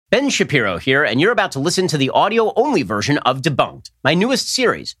Ben Shapiro here, and you're about to listen to the audio-only version of Debunked, my newest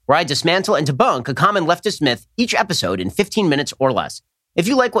series, where I dismantle and debunk a common leftist myth each episode in 15 minutes or less. If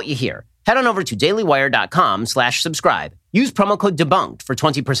you like what you hear, head on over to dailywire.com/subscribe. Use promo code DEBUNKED for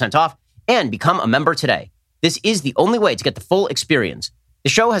 20% off and become a member today. This is the only way to get the full experience. The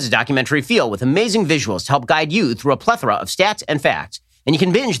show has a documentary feel with amazing visuals to help guide you through a plethora of stats and facts. And you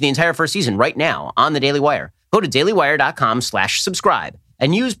can binge the entire first season right now on the Daily Wire. Go to dailywire.com/subscribe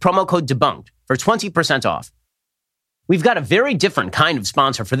and use promo code DEBUNKED for 20% off. We've got a very different kind of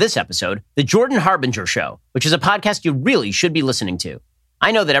sponsor for this episode, The Jordan Harbinger Show, which is a podcast you really should be listening to.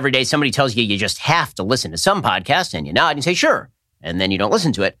 I know that every day somebody tells you you just have to listen to some podcast, and you nod and say, sure, and then you don't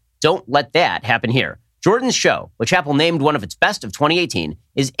listen to it. Don't let that happen here. Jordan's show, which Apple named one of its best of 2018,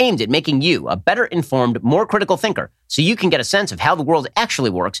 is aimed at making you a better informed, more critical thinker, so you can get a sense of how the world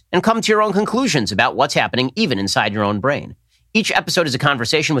actually works and come to your own conclusions about what's happening even inside your own brain. Each episode is a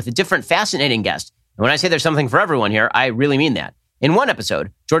conversation with a different fascinating guest. And when I say there's something for everyone here, I really mean that. In one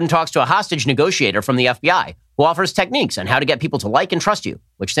episode, Jordan talks to a hostage negotiator from the FBI who offers techniques on how to get people to like and trust you,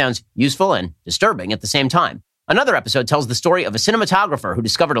 which sounds useful and disturbing at the same time. Another episode tells the story of a cinematographer who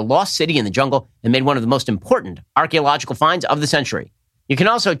discovered a lost city in the jungle and made one of the most important archaeological finds of the century. You can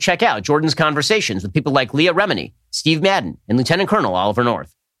also check out Jordan's conversations with people like Leah Remini, Steve Madden, and Lieutenant Colonel Oliver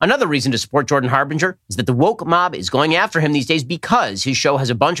North. Another reason to support Jordan Harbinger is that the woke mob is going after him these days because his show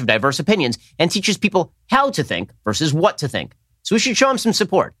has a bunch of diverse opinions and teaches people how to think versus what to think. So we should show him some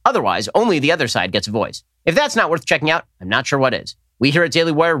support. Otherwise, only the other side gets a voice. If that's not worth checking out, I'm not sure what is. We here at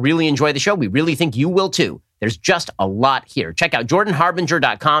Daily Wire really enjoy the show. We really think you will too. There's just a lot here. Check out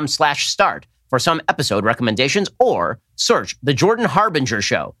jordanharbinger.com/start for some episode recommendations or search The Jordan Harbinger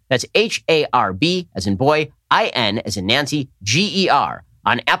Show. That's HARB as in boy, IN as in Nancy, GER.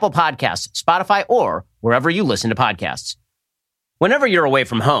 On Apple Podcasts, Spotify, or wherever you listen to podcasts. Whenever you're away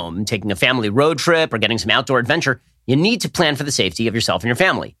from home, taking a family road trip or getting some outdoor adventure, you need to plan for the safety of yourself and your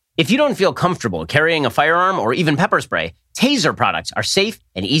family. If you don't feel comfortable carrying a firearm or even pepper spray, Taser products are safe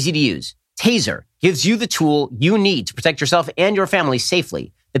and easy to use. Taser gives you the tool you need to protect yourself and your family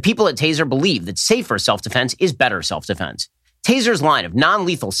safely. The people at Taser believe that safer self-defense is better self-defense. Taser's line of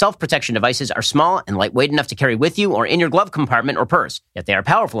non-lethal self-protection devices are small and lightweight enough to carry with you or in your glove compartment or purse, yet they are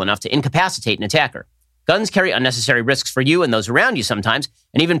powerful enough to incapacitate an attacker. Guns carry unnecessary risks for you and those around you sometimes,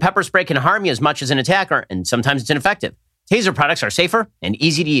 and even pepper spray can harm you as much as an attacker, and sometimes it's ineffective. Taser products are safer and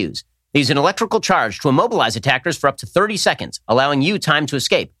easy to use. They use an electrical charge to immobilize attackers for up to 30 seconds, allowing you time to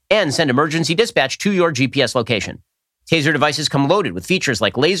escape, and send emergency dispatch to your GPS location. Taser devices come loaded with features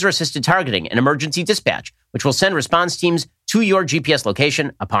like laser-assisted targeting and emergency dispatch, which will send response teams to your GPS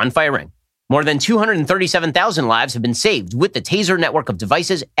location upon firing. More than 237,000 lives have been saved with the Taser network of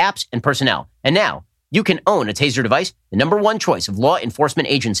devices, apps, and personnel. And now, you can own a Taser device, the #1 choice of law enforcement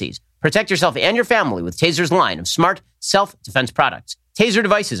agencies. Protect yourself and your family with Taser's line of smart self-defense products. Taser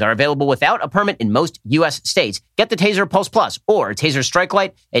devices are available without a permit in most U.S. states. Get the Taser Pulse Plus or Taser Strike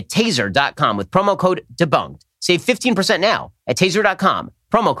Light at taser.com with promo code DEBUNKED. Save 15% now at taser.com,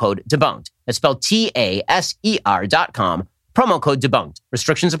 promo code DEBUNKED. That's spelled TASER.com, promo code DEBUNKED.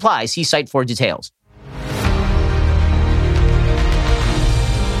 Restrictions apply. See site for details.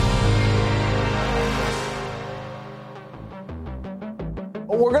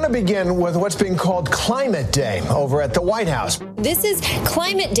 We're going to begin with what's being called Climate Day over at the White House. This is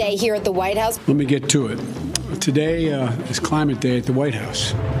Climate Day here at the White House. Let me get to it. Today is Climate Day at the White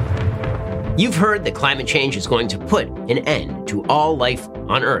House. You've heard that climate change is going to put an end to all life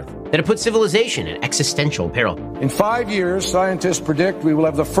on Earth, that it puts civilization in existential peril. In 5 years, scientists predict we will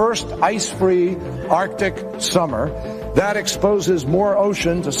have the first ice-free Arctic summer. That exposes more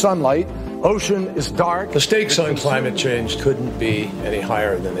ocean to sunlight. Ocean is dark. The stakes on climate change couldn't be any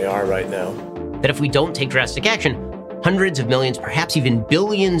higher than they are right now. That if we don't take drastic action, hundreds of millions, perhaps even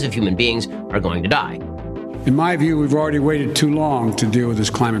billions of human beings are going to die. In my view, we've already waited too long to deal with this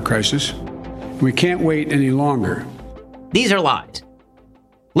climate crisis. We can't wait any longer. These are lies.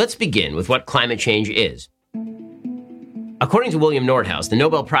 Let's begin with what climate change is. According to William Nordhaus, the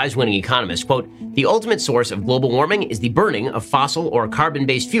Nobel Prize-winning economist, quote, the ultimate source of global warming is the burning of fossil or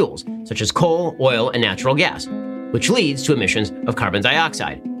carbon-based fuels, such as coal, oil, and natural gas, which leads to emissions of carbon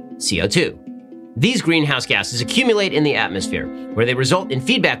dioxide, CO2. These greenhouse gases accumulate in the atmosphere, where they result in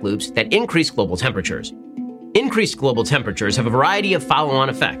feedback loops that increase global temperatures. Increased global temperatures have a variety of follow-on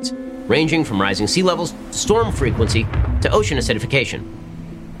effects, ranging from rising sea levels to storm frequency to ocean acidification.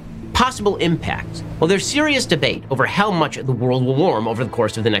 Possible impacts. Well, there's serious debate over how much the world will warm over the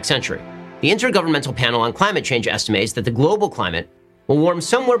course of the next century. The Intergovernmental Panel on Climate Change estimates that the global climate will warm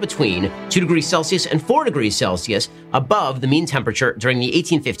somewhere between 2 degrees Celsius and 4 degrees Celsius above the mean temperature during the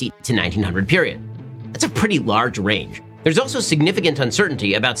 1850 to 1900 period. That's a pretty large range. There's also significant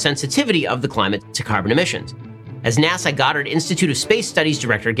uncertainty about sensitivity of the climate to carbon emissions. As NASA Goddard Institute of Space Studies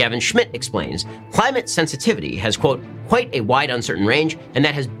Director Gavin Schmidt explains, climate sensitivity has, quote, quite a wide uncertain range, and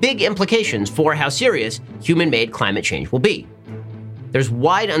that has big implications for how serious human-made climate change will be. There's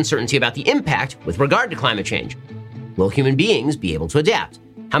wide uncertainty about the impact with regard to climate change. Will human beings be able to adapt?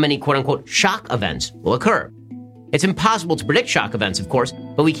 How many, quote-unquote, shock events will occur? It's impossible to predict shock events, of course,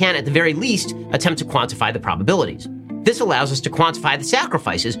 but we can, at the very least, attempt to quantify the probabilities. This allows us to quantify the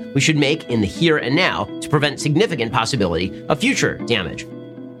sacrifices we should make in the here and now to prevent significant possibility of future damage.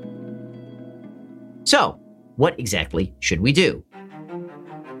 So, what exactly should we do?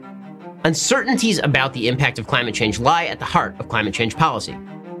 Uncertainties about the impact of climate change lie at the heart of climate change policy.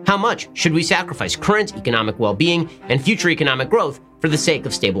 How much should we sacrifice current economic well-being and future economic growth for the sake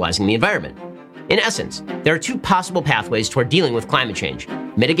of stabilizing the environment? In essence, there are two possible pathways toward dealing with climate change: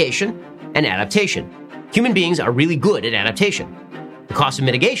 mitigation and adaptation. Human beings are really good at adaptation. The costs of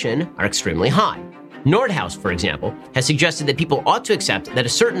mitigation are extremely high. Nordhaus, for example, has suggested that people ought to accept that a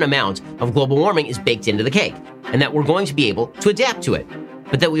certain amount of global warming is baked into the cake, and that we're going to be able to adapt to it,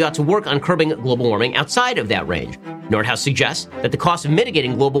 but that we ought to work on curbing global warming outside of that range. Nordhaus suggests that the cost of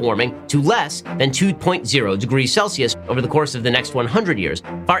mitigating global warming to less than 2.0 degrees Celsius over the course of the next 100 years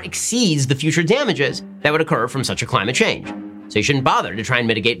far exceeds the future damages that would occur from such a climate change. So you shouldn't bother to try and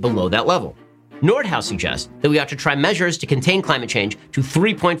mitigate below that level. Nordhaus suggests that we ought to try measures to contain climate change to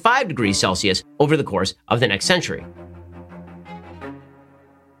 3.5 degrees Celsius over the course of the next century.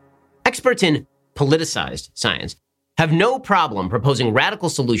 Experts in politicized science have no problem proposing radical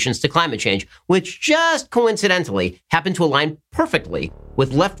solutions to climate change, which just coincidentally happen to align perfectly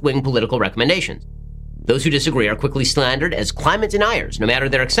with left-wing political recommendations. Those who disagree are quickly slandered as climate deniers, no matter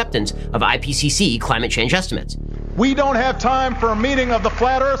their acceptance of IPCC climate change estimates. We don't have time for a meeting of the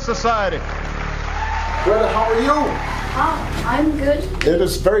Flat Earth Society. Greta, how are you? I'm good. It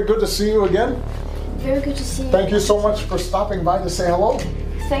is very good to see you again. Very good to see you. Thank you so much for stopping by to say hello.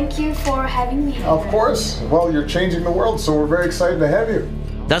 Thank you for having me. Of course. Well, you're changing the world, so we're very excited to have you.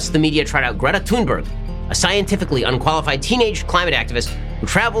 Thus, the media trot out Greta Thunberg, a scientifically unqualified teenage climate activist who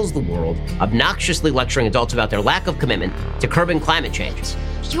travels the world, obnoxiously lecturing adults about their lack of commitment to curbing climate change.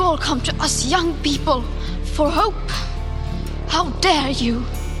 You all come to us young people for hope. How dare you?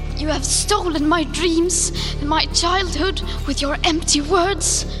 You have stolen my dreams and my childhood with your empty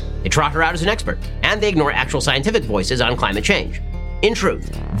words. They trot her out as an expert, and they ignore actual scientific voices on climate change. In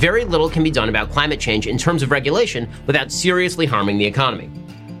truth, very little can be done about climate change in terms of regulation without seriously harming the economy.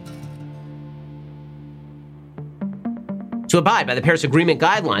 To abide by the Paris Agreement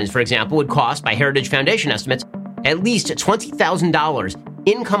guidelines, for example, would cost, by Heritage Foundation estimates, at least $20,000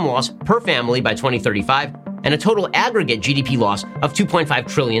 income loss per family by 2035, and a total aggregate GDP loss of $2.5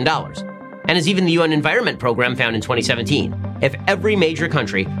 trillion. And as even the UN Environment Program found in 2017, if every major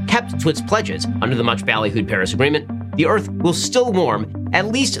country kept to its pledges under the much ballyhooed Paris Agreement, the Earth will still warm at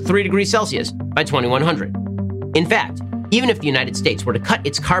least 3 degrees Celsius by 2100. In fact, even if the United States were to cut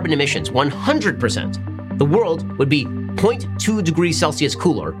its carbon emissions 100%, the world would be 0.2 degrees Celsius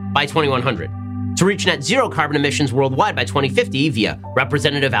cooler by 2100. To reach net zero carbon emissions worldwide by 2050 via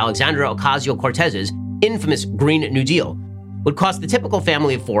Representative Alexandria Ocasio-Cortez's infamous Green New Deal would cost the typical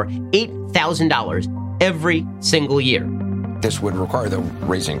family of four $8,000 every single year. This would require them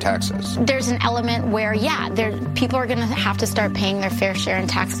raising taxes. There's an element where, people are going to have to start paying their fair share in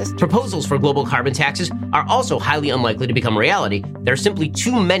taxes. Proposals for global carbon taxes are also highly unlikely to become reality. There are simply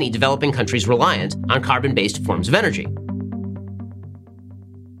too many developing countries reliant on carbon-based forms of energy.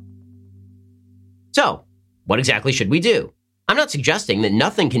 So, what exactly should we do? I'm not suggesting that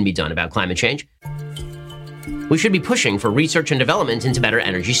nothing can be done about climate change. We should be pushing for research and development into better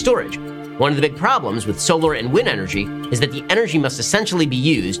energy storage. One of the big problems with solar and wind energy is that the energy must essentially be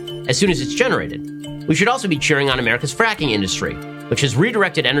used as soon as it's generated. We should also be cheering on America's fracking industry, which has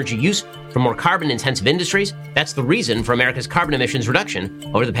redirected energy use from more carbon-intensive industries. That's the reason for America's carbon emissions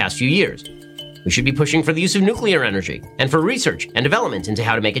reduction over the past few years. We should be pushing for the use of nuclear energy and for research and development into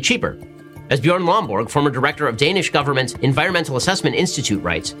how to make it cheaper. As Bjorn Lomborg, former director of Danish government's Environmental Assessment Institute,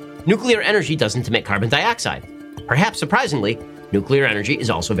 writes, nuclear energy doesn't emit carbon dioxide. Perhaps surprisingly, nuclear energy is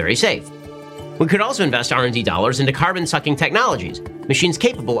also very safe. We could also invest R&D dollars into carbon-sucking technologies, machines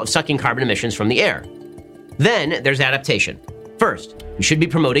capable of sucking carbon emissions from the air. Then there's adaptation. First, we should be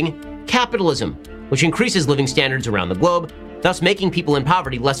promoting capitalism, which increases living standards around the globe, thus making people in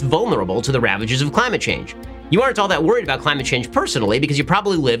poverty less vulnerable to the ravages of climate change. You aren't all that worried about climate change personally because you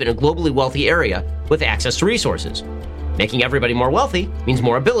probably live in a globally wealthy area with access to resources. Making everybody more wealthy means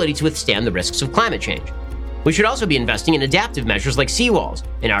more ability to withstand the risks of climate change. We should also be investing in adaptive measures like seawalls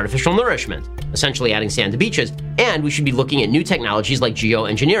and artificial nourishment, essentially adding sand to beaches, and we should be looking at new technologies like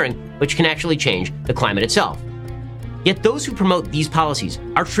geoengineering, which can actually change the climate itself. Yet those who promote these policies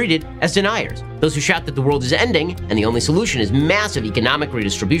are treated as deniers. Those who shout that the world is ending and the only solution is massive economic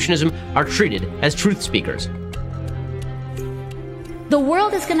redistributionism are treated as truth speakers. The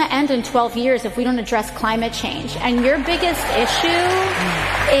world is going to end in 12 years if we don't address climate change. And your biggest issue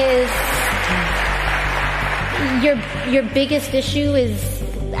is your biggest issue is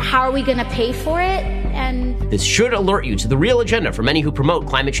how are we going to pay for it? And this should alert you to the real agenda for many who promote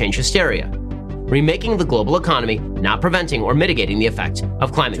climate change hysteria. Remaking the global economy, not preventing or mitigating the effects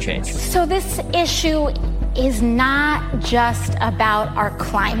of climate change. So this issue is not just about our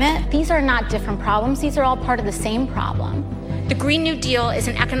climate. These are not different problems. These are all part of the same problem. The Green New Deal is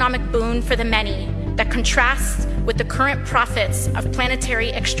an economic boon for the many that contrasts with the current profits of planetary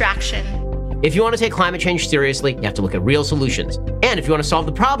extraction. If you want to take climate change seriously, you have to look at real solutions. And if you want to solve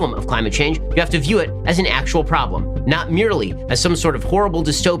the problem of climate change, you have to view it as an actual problem, not merely as some sort of horrible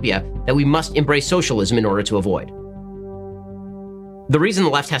dystopia that we must embrace socialism in order to avoid. The reason the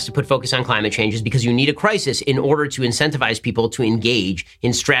left has to put focus on climate change is because you need a crisis in order to incentivize people to engage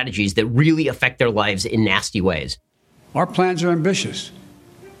in strategies that really affect their lives in nasty ways. Our plans are ambitious,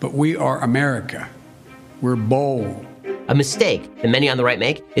 but we are America. We're bold. A mistake that many on the right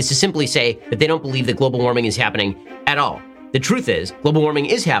make is to simply say that they don't believe that global warming is happening at all. The truth is, global warming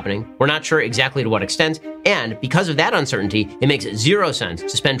is happening. We're not sure exactly to what extent, and because of that uncertainty, it makes zero sense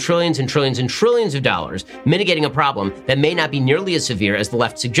to spend trillions and trillions and trillions of dollars mitigating a problem that may not be nearly as severe as the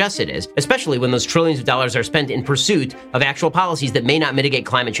left suggests it is, especially when those trillions of dollars are spent in pursuit of actual policies that may not mitigate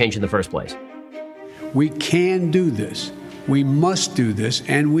climate change in the first place. We can do this. We must do this,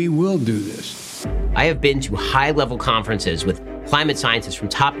 and we will do this. I have been to high-level conferences with climate scientists from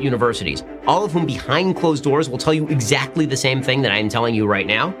top universities, all of whom behind closed doors will tell you exactly the same thing that I am telling you right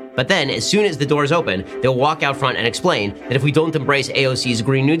now. But then, as soon as the doors open, they'll walk out front and explain that if we don't embrace AOC's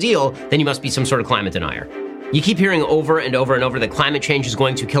Green New Deal, then you must be some sort of climate denier. You keep hearing over and over and over that climate change is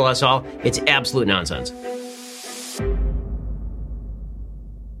going to kill us all. It's absolute nonsense.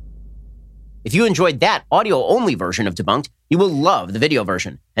 If you enjoyed that audio-only version of Debunked, you will love the video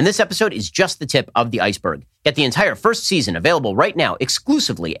version. And this episode is just the tip of the iceberg. Get the entire first season available right now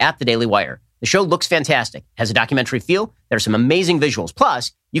exclusively at the Daily Wire. The show looks fantastic, has a documentary feel, there are some amazing visuals.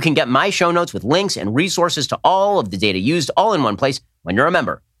 Plus, you can get my show notes with links and resources to all of the data used all in one place when you're a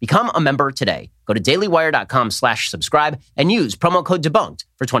member. Become a member today. Go to dailywire.com/subscribe and use promo code DEBUNKED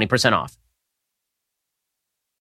for 20% off.